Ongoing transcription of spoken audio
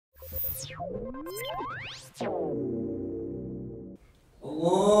الله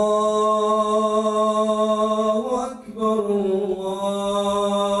أكبر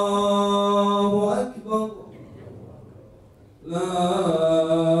الله أكبر لا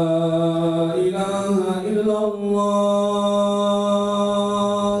إله إلا الله.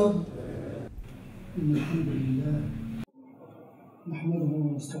 الحمد لله نحمده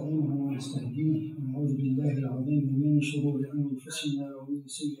ونستعينه ونستهديه ونعوذ بالله العظيم من شرور أنفسنا ومن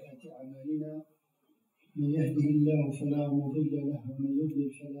سيئات أعمالنا. من يهده الله فلا مضل له ومن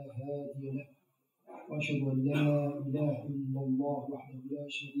يضلل فلا هادي له، وأشهد أن لا إله إلا الله وحده لا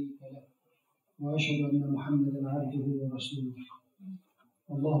شريك له، وأشهد أن محمدا عبده ورسوله.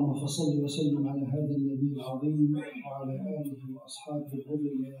 اللهم فصل وسلم على هذا النبي العظيم وعلى آله وأصحابه الغر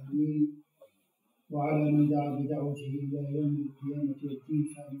الميامين وعلى من دعا بدعوته إلى يوم القيامة والدين.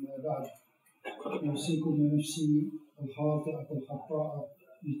 فأما بعد، أوصيكم ونفسي الخاطئة الخطاء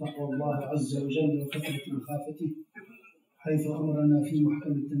بتقوى الله عز وجل وكثرة مخافته، حيث أمرنا في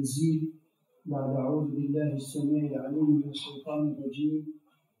محكم التنزيل بعد أعوذ بالله السميع العليم من الشيطان الرجيم: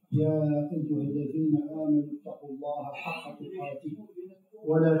 يا أيها الذين آمنوا اتقوا الله حق تقاته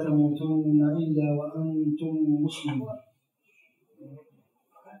ولا تموتن إلا وأنتم مسلمون.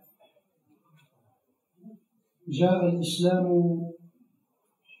 جاء الإسلام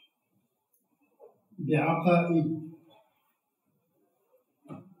بعقائد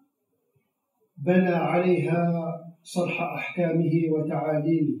بنى عليها صرح أحكامه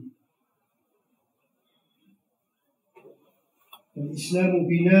وتعاليمه. الإسلام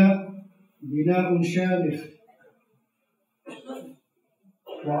بناء شامخ،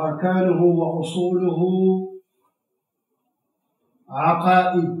 وأركانه وأصوله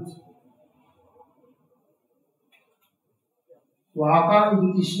عقائد. وعقائد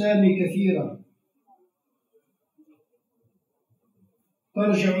الإسلام كثيرة،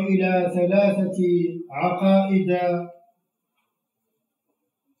 ترجع إلى 3 عقائد،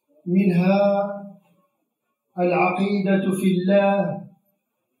 منها العقيدة في الله،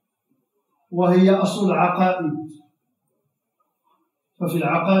 وهي أصل العقائد. ففي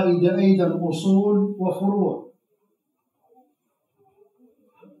العقائد أيضا أصول وفروع.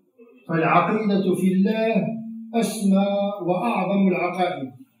 فالعقيدة في الله أسمى وأعظم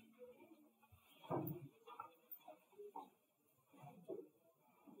العقائد.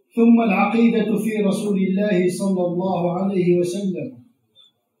 ثم العقيدة في رسول الله صلى الله عليه وسلم،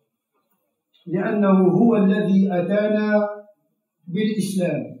 لأنه هو الذي أتانا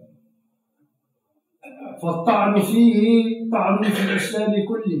بالإسلام، فالطعن فيه طعن في الإسلام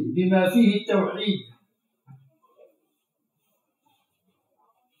كله بما فيه التوحيد.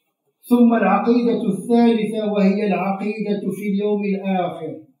 ثم العقيدة الثالثة وهي العقيدة في اليوم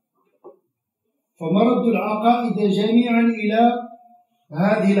الآخر. فمرد العقائد جميعا إلى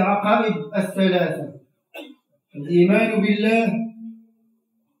هذه العقائد 3: الإيمان بالله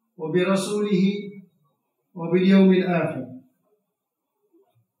وبرسوله وباليوم الآخر.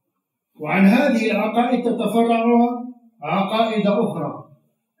 وعن هذه العقائد تتفرع عقائد أخرى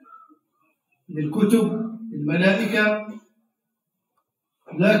بالكتب، الملائكة،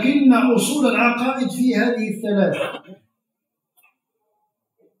 لكن أصول العقائد في هذه 3.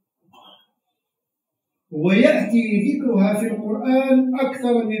 ويأتي ذكرها في القرآن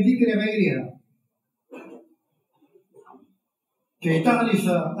أكثر من ذكر غيرها. كي تعرف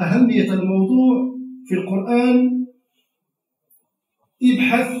أهمية الموضوع في القرآن،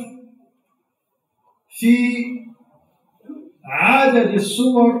 ابحث في عدد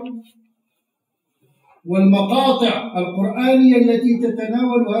السور والمقاطع القرآنية التي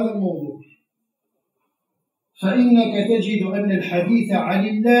تتناول هذا الموضوع، فإنك تجد أن الحديث عن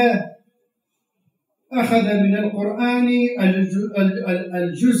الله أخذ من القرآن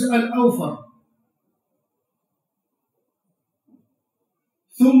الجزء الأوفر.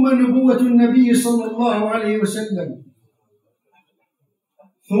 ثم نبوة النبي صلى الله عليه وسلم،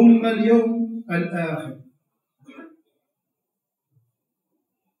 ثم اليوم الآخر.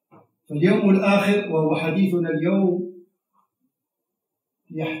 فاليوم الآخر وهو حديثنا اليوم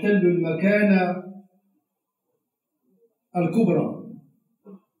يحتل المكانة الكبرى،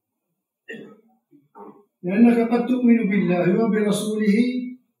 لأنك قد تؤمن بالله وبرسوله،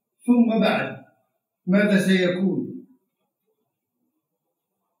 ثم بعد ماذا سيكون؟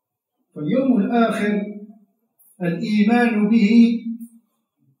 فاليوم الآخر الإيمان به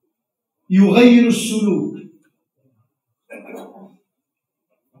يغير السلوك،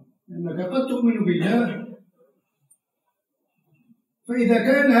 لأنك قد تؤمن بالله، فإذا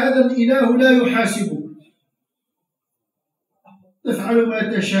كان هذا الإله لا يحاسبك، تفعل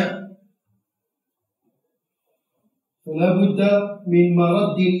ما تشاء، فلا بد من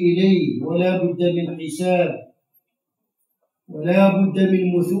مرد إليه، ولا بد من حساب، ولا بد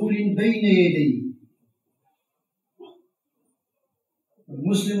من مثول بين يديه.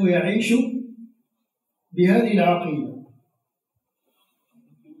 المسلم يعيش بهذه العقيدة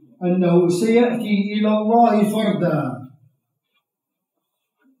أنه سيأتي إلى الله فردا،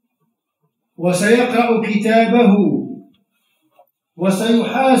 وسيقرأ كتابه،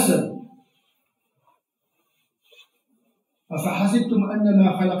 وسيحاسب. أفحسبتم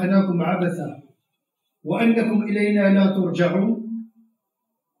أنما خلقناكم عبثا وأنكم إلينا لا ترجعون؟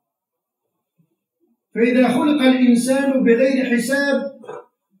 فإذا خلق الإنسان بغير حساب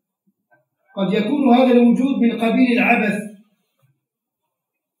قد يكون هذا الوجود من قبيل العبث.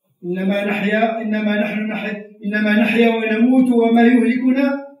 إنما نحيا ونموت وما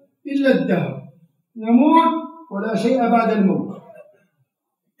يهلكنا إلا الدهر، نموت ولا شيء بعد الموت.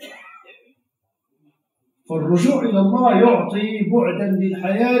 فالرجوع إلى الله يعطي بعدا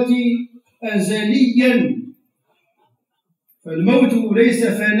للحياة أزليا، فالموت ليس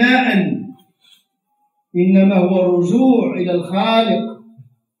فناء، إنما هو رجوع إلى الخالق.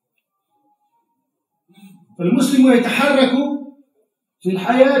 فالمسلم يتحرك في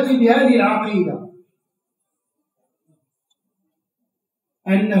الحياة بهذه العقيدة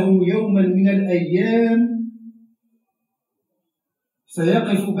أنه يوما من الأيام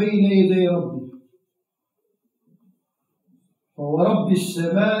سيقف بين يدي ربه، فورب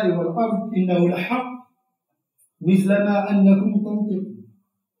السماء والأرض إنه لحق مثل ما أنكم تنطقون،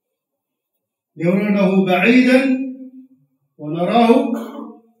 يرونه بعيدا ونراه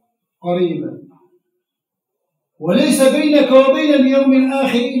قريبا، وليس بينك وبين اليوم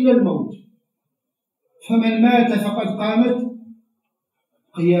الآخر إلا الموت، فمن مات فقد قامت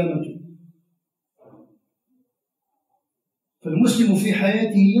قيامته. فالمسلم في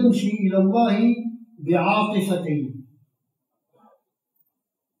حياته يمشي إلى الله بعاطفتين: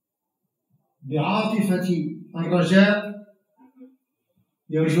 بعاطفة الرجاء،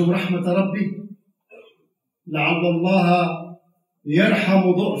 يرجو رحمة ربه لعل الله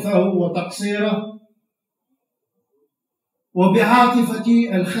يرحم ضعفه وتقصيره،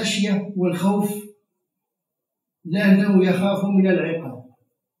 وبعاطفة الخشية والخوف لأنه يخاف من العقاب.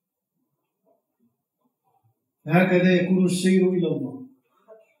 هكذا يكون السير إلى الله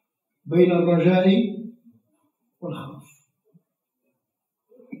بين الرجاء والخوف،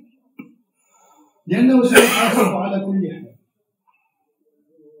 لأنه سيحاسب على كل حال.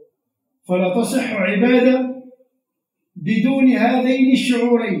 فلا تصح عبادة بدون هذين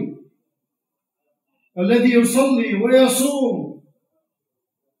الشعورين: الذي يصلي ويصوم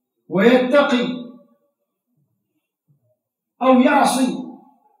ويتقي أو يعصي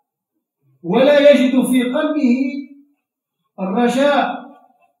ولا يجد في قلبه الرجاء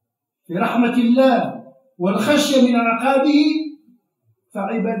في رحمة الله والخشية من عقابه،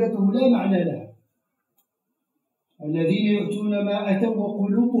 فعبادته لا معنى لها. الذين يؤتون ما أتوا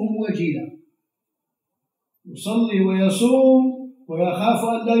وقلوبهم وجلة، يصلي ويصوم ويخاف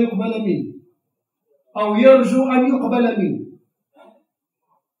أن لا يقبل منه أو يرجو أن يقبل منه،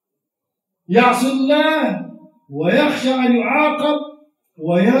 يعصي الله ويخشى أن يعاقب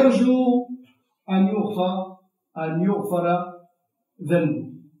ويرجو أن يغفر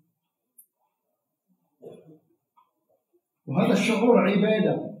ذنبه. وهذا الشعور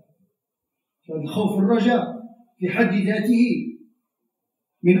عبادة. فالخوف الرجاء في حد ذاته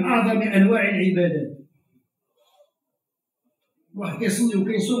من أعظم أنواع العبادات. واحد كيصلي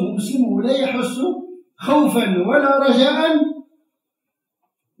وكيصوم مسلم ولا يحس خوفا ولا رجاء،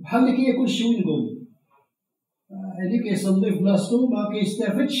 بحال اللي كياكل الشوينغوم، اللي كيصلي في بلاصتو ما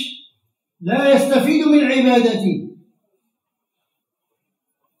كيستافدش، لا يستفيد من عبادته.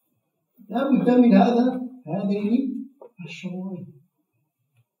 لا بد من هذين الشعورين.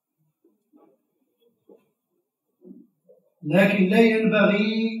 لكن لا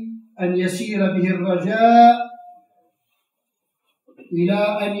ينبغي أن يسير به الرجاء إلى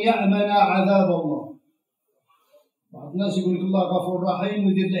أن يأمن عذاب الله. بعض الناس يقول لك الله غفور رحيم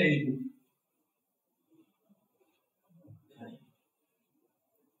ويدير اللي عجبه.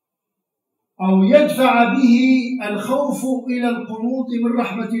 أو يدفع به الخوف إلى القنوط من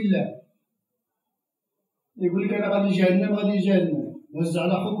رحمة الله. يقول لك أنا غادي جهنم هز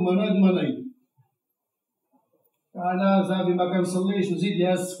على خوك مناد منايد، أنا صافي ما كنصليش وزيد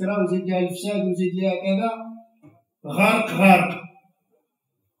ليها السكرة وزيد ليها الفساد وزيد ليها كذا، غارق.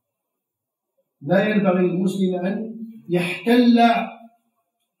 لا ينبغي للمسلم أن يحتل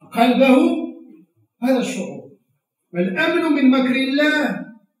قلبه هذا الشعور. الأمن من مكر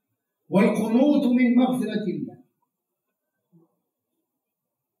الله والقنوط من مغفرة الله.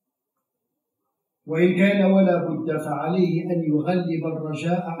 وإن كان ولا بد فعليه أن يغلب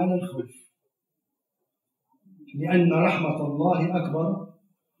الرجاء على الخوف، لأن رحمة الله أكبر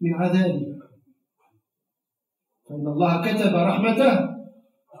من عذابه، فإن الله كتب رحمته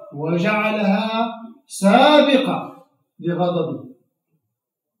وجعلها سابقة لغضبه.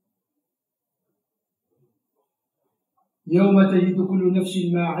 يوم تجد كل نفس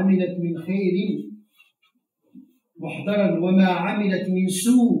ما عملت من خير محضرا وما عملت من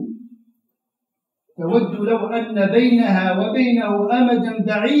سوء تود لو أن بينها وبينه أمدا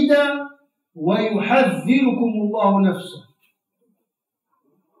بعيدا ويحذركم الله نفسه.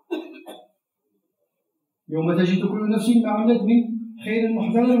 يوم تجد كل نفس ما عملت من خير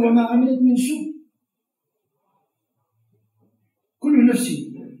محضرا وما عملت من سوء. كل نفس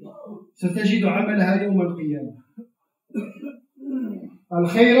ستجد عملها يوم القيامة،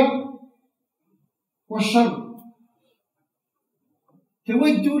 الخير والشر،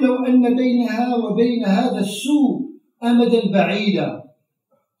 تود لو أن بينها وبين هذا السوء أمدا بعيدا.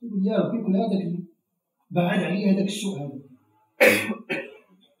 تقول يا ربي كل هذاك بعد علي هذاك السوء هذا.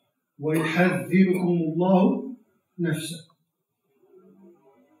 ويحذركم الله نفسه.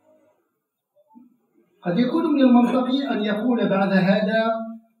 قد يكون من المنطقي أن يقول بعد هذا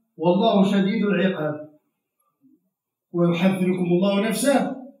والله شديد العقاب، ويحذركم الله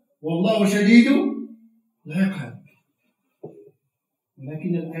نفسه والله شديد العقاب،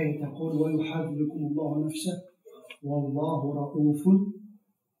 ولكن الآية تقول ويحذركم الله نفسه والله رؤوف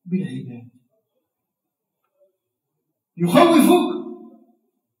بالعباد. يخوفك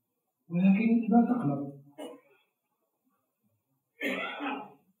ولكن لا تقلق،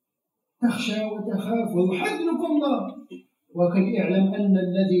 تخشى وتخاف ويحذرك الله، ولكن اعلم أن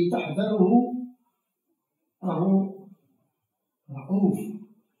الذي تحذره فهو رؤوف.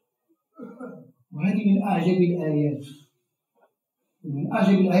 وهذه من أعجب الآيات، من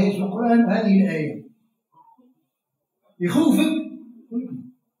أعجب الآيات في القرآن هذه الآية. يخوفك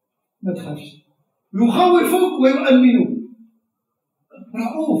ما تخافش، يخوفك ويؤمنك.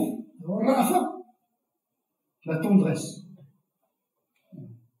 رؤوف هو الرأفة، لا تندرس.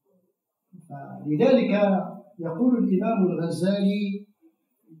 لذلك يقول الإمام الغزالي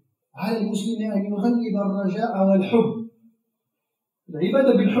على المسلم أن يغلب الرجاء والحب.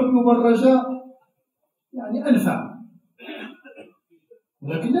 العبادة بالحب والرجاء يعني أنفع،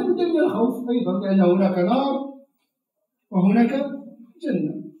 ولكن لا بد من الخوف أيضا، لأن هناك نار وهناك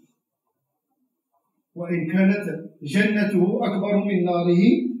جنة، وإن كانت جنته أكبر من ناره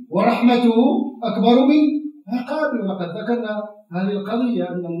ورحمته أكبر من عقابه. وقد ذكرنا هذه القضية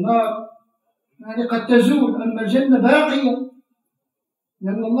أن النار يعني قد تزول، أما الجنة باقية،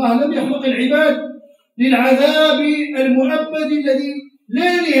 لأن الله لم يخلق العباد للعذاب المؤبد الذي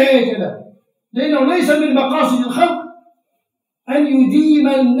لا نهاية له، لأنه ليس من مقاصد الخلق أن يديم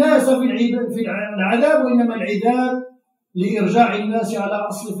الناس في العذاب، وإنما العذاب لإرجاع الناس على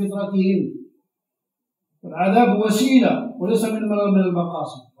أصل فطرتهم. العذاب وسيلة وليس من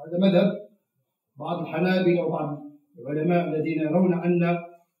المقاصد. هذا مذهب بعض الحنابلة وبعض العلماء الذين يرون أن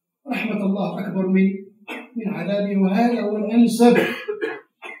رحمة الله أكبر من عذابه، وهذا هو الأنسب.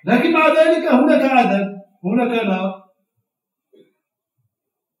 لكن مع ذلك هناك عذاب، هناك نار،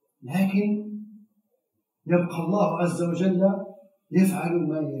 لكن يبقى الله عز وجل يفعل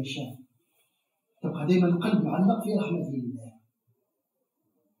ما يشاء. تبقى دائما القلب معلق في رحمة الله.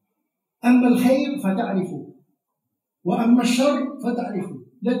 أما الخير فتعرفه، وأما الشر فتعرفه.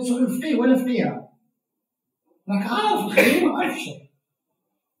 لا تسأل فقيه ولا فقيها، راك عارف الخير وعارف الشر.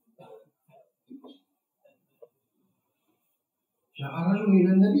 جاء رجل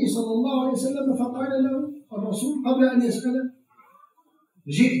إلى النبي صلى الله عليه وسلم فقال له الرسول قبل أن يسأله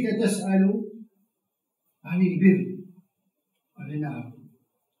جئت تسأل عن البر؟ قال نعم.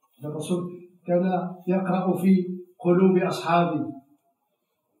 الرسول كان يقرأ في قلوب أصحابه.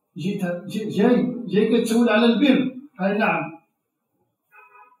 جاي تسأل على البر؟ قال نعم.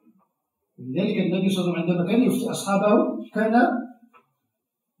 لذلك النبي صلى الله عليه وسلم عندما كان يفتي أصحابه كان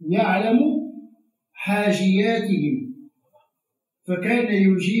يعلم حاجياتهم، فكان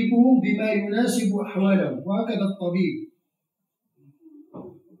يجيبهم بما يناسب أحوالهم. وهكذا الطبيب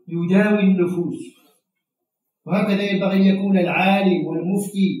يداوي النفوس، وهكذا ينبغي أن يكون العالم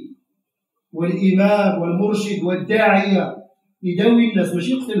والمفتي والإمام والمرشد والداعية، يداوي الناس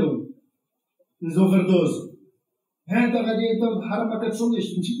ماشي يقتلهم. الزوفردوز انت غادي انت الحرام ما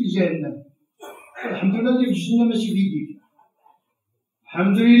كتصليش تمشي في جهنم. الحمد لله اللي في الجنه ماشي في يديك.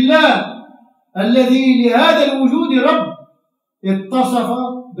 الحمد لله الذي لهذا الوجود رب اتصف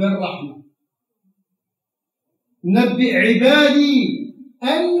بالرحمه. نبئ عبادي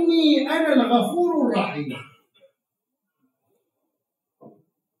اني انا الغفور الرحيم.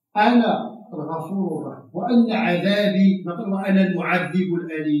 انا الغفور الرحيم، وأن عذابي نقول وأنا المعذب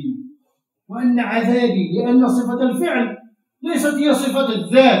الأليم، وأن عذابي، لأن صفة الفعل ليست هي صفة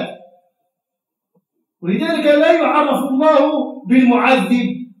الذات، ولذلك لا يعرف الله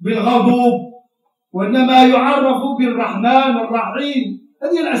بالمعذب بالغضوب، وإنما يعرف بالرحمن الرحيم.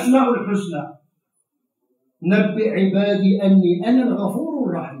 هذه الأسماء الحسنى. نبئ عبادي أني أنا الغفور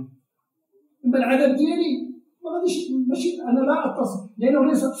الرحيم. أما العذاب ديالي ما غاديش، ماشي أنا لا أتصف، لأنه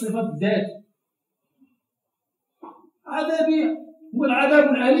ليست صفة ذات. عذابي هو العذاب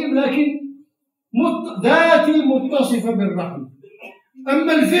الأليم، لكن ذاتي متصفة بالرحمة.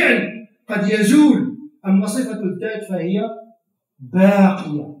 أما الفعل قد يزول، أما صفة الذات فهي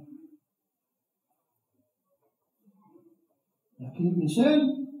باقية. لكن الإنسان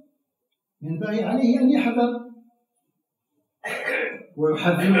ينبغي عليه أن يحذر،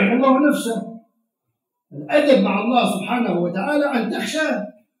 ويحذره الله نفسه. الأدب مع الله سبحانه وتعالى أن تخشاه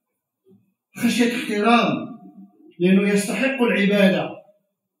خشية احترام، لأنه يستحق العبادة.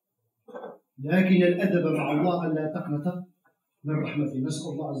 لكن الأدب مع الله أن لا تقنط من رحمته.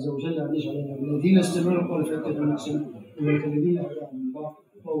 نسأل الله عز وجل أن يجعلنا من الذين يستمعون القول فيتبعون أحسنه، أولئك الذين هداهم الله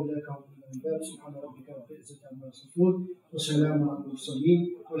وأولئك هم الألباب. سبحان ربك رب العزة عما يصفون، وسلام على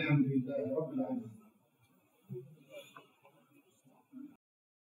المرسلين، والحمد لله رب العالمين.